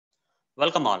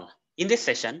Welcome all. In this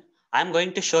session, I am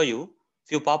going to show you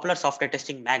few popular software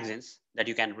testing magazines that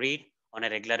you can read on a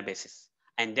regular basis.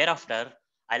 And thereafter,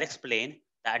 I'll explain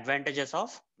the advantages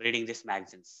of reading these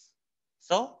magazines.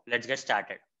 So let's get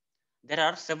started. There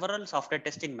are several software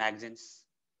testing magazines,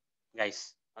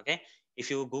 guys. Okay. If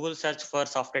you Google search for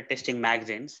software testing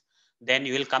magazines, then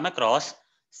you will come across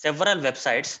several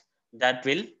websites that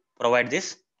will provide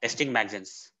these testing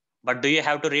magazines. But do you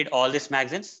have to read all these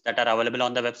magazines that are available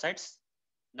on the websites?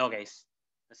 No, guys.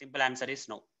 The simple answer is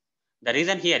no. The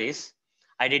reason here is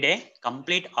I did a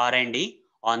complete R&D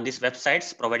on these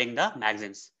websites providing the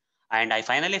magazines, and I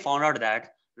finally found out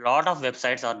that lot of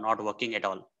websites are not working at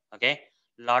all. Okay,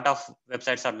 lot of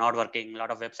websites are not working.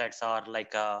 Lot of websites are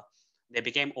like they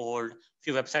became old.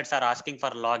 Few websites are asking for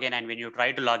login, and when you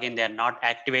try to log in, they are not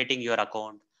activating your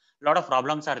account. Lot of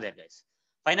problems are there, guys.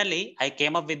 Finally, I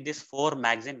came up with these four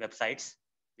magazine websites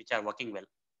which are working well.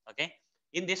 Okay,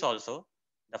 in this also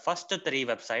the first three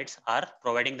websites are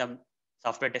providing the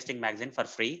software testing magazine for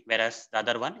free, whereas the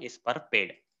other one is per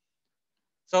paid.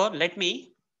 So let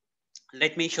me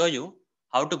show you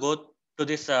how to go to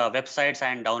these websites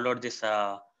and download this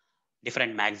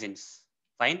different magazines.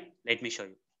 Fine, let me show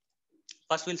you.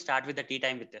 First, we'll start with the tea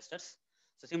time with testers.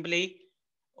 So simply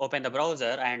open the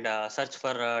browser and search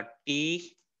for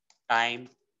tea time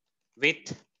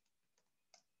with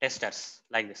testers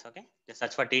like this. Okay, just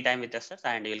search for tea time with testers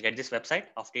and you'll get this website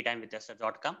of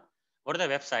teatimewithtesters.com. Go to the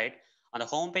website. On the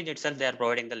home page itself, they are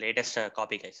providing the latest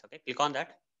copy, guys. Okay, click on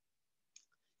that.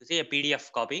 You see a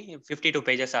PDF copy. 52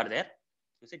 pages are there.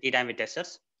 You see tea time with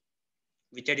testers,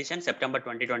 which edition? September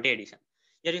 2020 edition.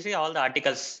 Here you see all the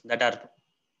articles that are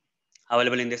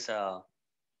available in this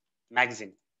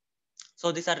magazine.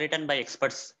 So these are written by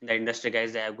experts in the industry,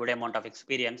 guys. They have good amount of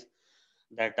experience,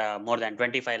 that more than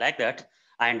 25 like that,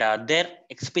 and their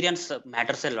experience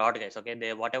matters a lot, guys. Okay,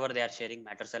 they whatever they are sharing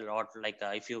matters a lot. Like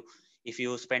if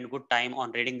you spend good time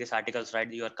on reading these articles,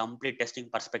 right, your complete testing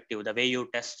perspective, the way you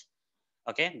test,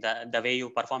 okay, the way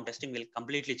you perform testing will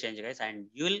completely change, guys, and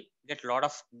you will get a lot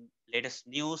of latest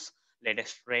news,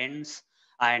 latest trends,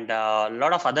 and a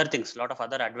lot of other things, lot of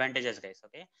other advantages, guys.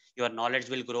 Okay, your knowledge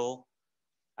will grow,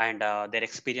 and their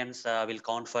experience will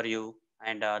count for you,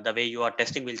 and the way you are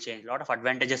testing will change. A lot of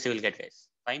advantages you will get, guys.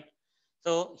 Fine.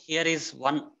 So here is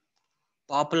one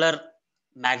popular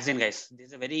magazine, guys. This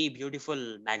is a very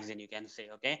beautiful magazine, you can say.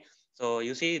 Okay, so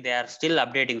you see they are still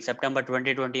updating. September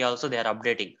 2020 also they are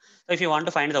updating. So if you want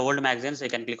to find the old magazines, you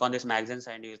can click on these magazines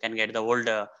and you can get the old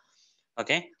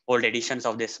okay, old editions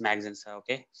of these magazines.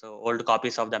 Okay, so old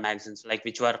copies of the magazines, like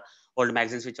which were old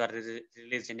magazines which were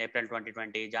released in April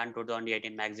 2020, Jan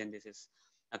 2018 magazine this is.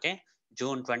 Okay,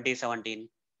 June 2017,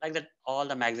 like that. All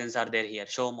the magazines are there. Here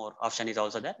show more option is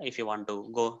also there if you want to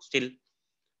go still,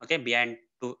 okay, behind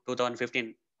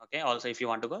 2015. Okay, also if you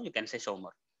want to go, you can say show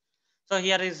more. So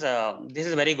here is this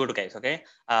is very good, guys. Okay,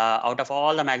 out of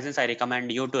all the magazines, I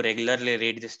recommend you to regularly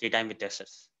read this tea time with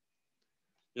testers.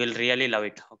 You will really love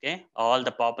it. Okay, all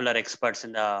the popular experts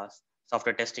in the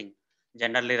software testing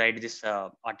generally write these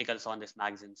articles on these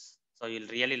magazines, so you'll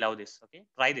really love this. Okay,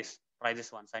 try this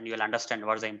once and you will understand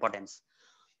what's the importance.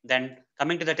 Then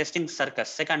coming to the testing circus,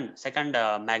 second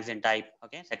magazine type.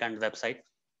 Okay, second website,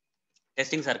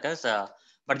 testing circus,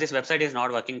 but this website is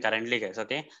not working currently, guys.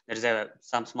 Okay, there is a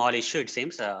some small issue it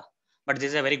seems, but this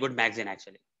is a very good magazine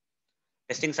actually.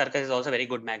 Testing Circus is also very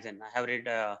good magazine. I have read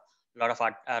a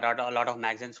lot of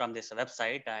magazines from this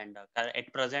website, and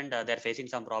at present they're facing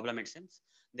some problem. It seems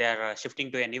they're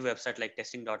shifting to a new website like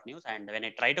testing.news. And when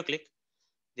I try to click,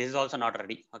 this is also not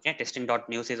ready. Okay,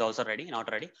 testing.news is also ready,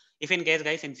 not ready. If in case,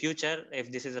 guys, in future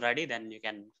if this is ready, then you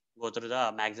can go through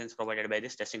the magazines provided by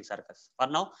this Testing Circus. For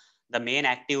now, the main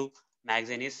active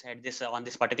magazine is at this on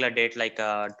this particular date, like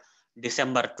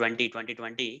December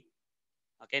 2020.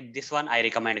 Okay, this one I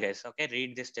recommend, guys. Okay,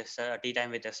 read this test tea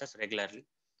time with testers regularly.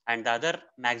 And the other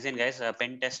magazine, guys,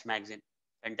 Pentest Magazine.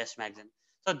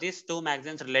 So these two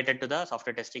magazines related to the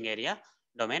software testing area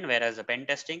domain, whereas the pen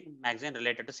testing magazine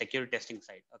related to security testing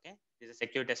side. Okay, this is a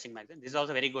security testing magazine. This is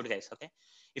also very good, guys. Okay,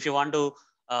 if you want to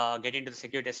get into the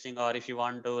security testing, or if you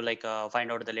want to like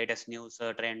find out the latest news,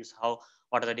 trends, how,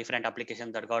 what are the different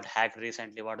applications that got hacked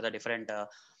recently, what are the different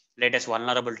latest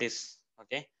vulnerabilities,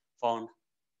 okay, found,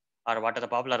 or what are the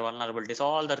popular vulnerabilities,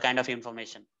 all that kind of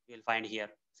information you'll find here.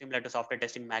 Similar to software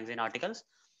testing magazine articles,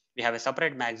 we have a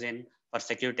separate magazine for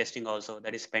security testing also,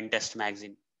 that is Pentest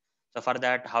Magazine. So for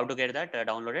that, how to get that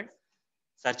downloaded?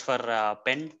 Search for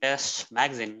Pentest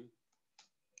Magazine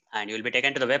and you will be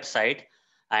taken to the website.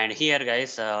 And here,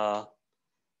 guys, so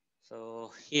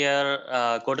here,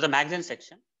 go to the magazine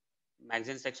section,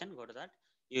 go to that.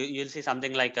 you'll see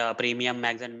something like premium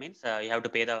magazine means you have to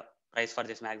pay the price for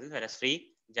this magazine, whereas free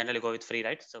generally go with free,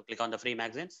 right? So click on the free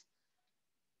magazines.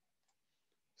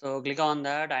 So click on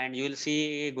that and you will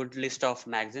see a good list of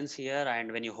magazines here.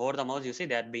 And when you hold the mouse, you see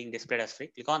they are being displayed as free.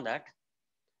 Click on that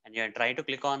and you try to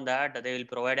click on that. They will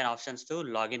provide an options to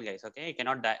login, guys. Okay, you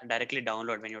cannot directly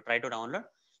download. When you try to download,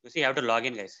 you see you have to log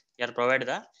in, guys. Here provide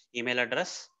the email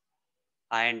address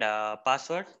and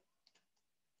password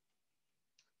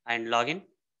and login.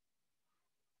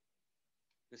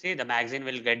 You see the magazine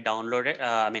will get downloaded.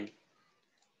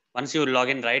 Once you log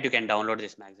in, right, you can download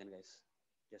this magazine, guys.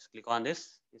 Just click on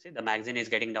this. You see the magazine is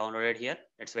getting downloaded here.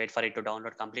 Let's wait for it to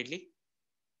download completely.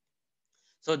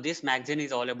 So this magazine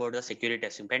is all about the security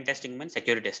testing. Pen testing means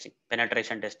security testing,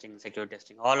 penetration testing, security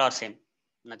testing, all are same,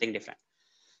 nothing different.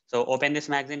 So open this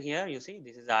magazine here. You see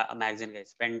this is a magazine,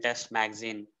 guys. Pentest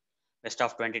Magazine, best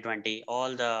of 2020.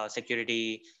 All the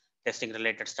security testing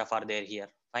related stuff are there here.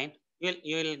 Fine.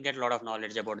 You will get a lot of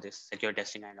knowledge about this security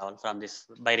testing and all from this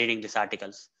by reading these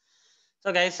articles.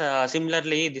 So guys,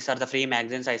 similarly, these are the free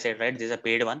magazines I said, right? This is a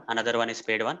paid one. Another one is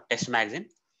paid one, test magazine.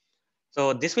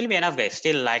 So this will be enough, guys.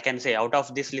 Still, I can say out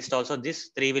of this list also,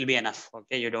 this three will be enough.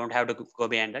 Okay, you don't have to go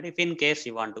beyond that if in case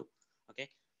you want to.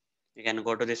 Okay, you can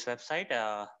go to this website.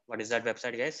 What is that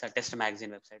website, guys? A test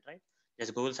magazine website, right?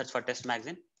 Just Google search for test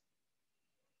magazine.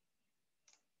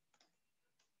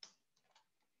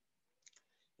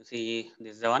 You see,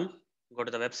 this is the one. Go to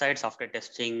the website, software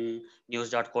testing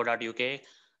news.co.uk,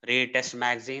 read test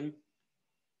magazine,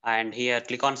 and here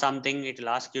click on something. It will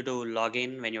ask you to log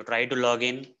in. When you try to log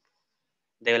in,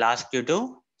 they will ask you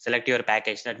to select your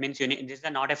package. That means you need, this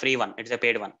is not a free one, it's a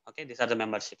paid one. Okay, these are the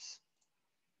memberships.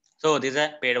 So this is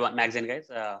a paid one magazine, guys.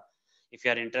 If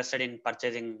you are interested in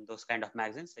purchasing those kind of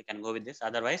magazines, you can go with this.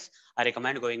 Otherwise, I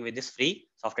recommend going with this free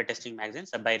software testing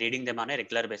magazines by reading them on a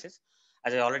regular basis.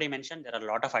 As I already mentioned, there are a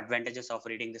lot of advantages of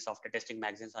reading the software testing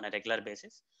magazines on a regular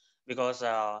basis because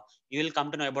you will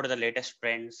come to know about the latest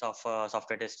trends of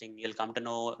software testing. You'll come to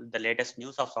know the latest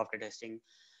news of software testing,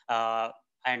 uh,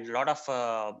 and a lot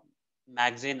of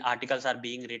magazine articles are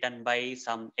being written by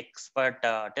some expert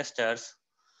testers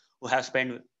who have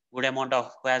spent good amount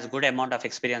of who has good amount of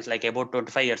experience, like about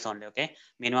 25 years only. Okay,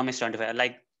 minimum is 25.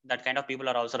 Like that kind of people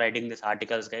are also writing these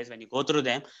articles, guys. When you go through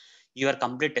them, your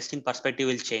complete testing perspective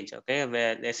will change. Okay,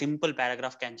 where a simple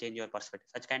paragraph can change your perspective.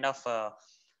 Such kind of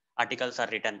articles are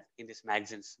written in these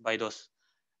magazines by those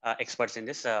experts in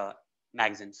this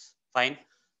magazines. Fine.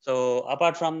 So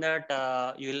apart from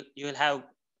that, you will have,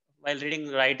 while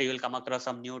reading, right, you will come across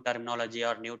some new terminology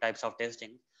or new types of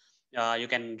testing. You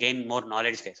can gain more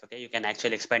knowledge, guys. Okay, you can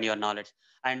actually expand your knowledge,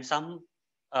 and some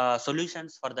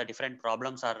solutions for the different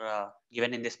problems are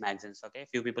given in these magazines. Okay,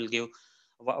 few people give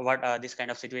what this kind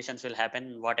of situations will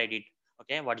happen, what I did,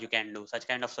 okay, what you can do. Such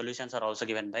kind of solutions are also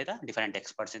given by the different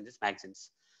experts in these magazines.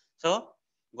 So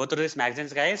go through these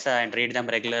magazines, guys, and read them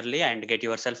regularly and get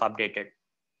yourself updated.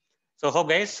 So hope,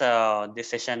 guys, this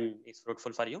session is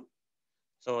fruitful for you.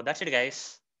 So that's it,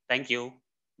 guys. Thank you.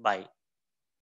 Bye.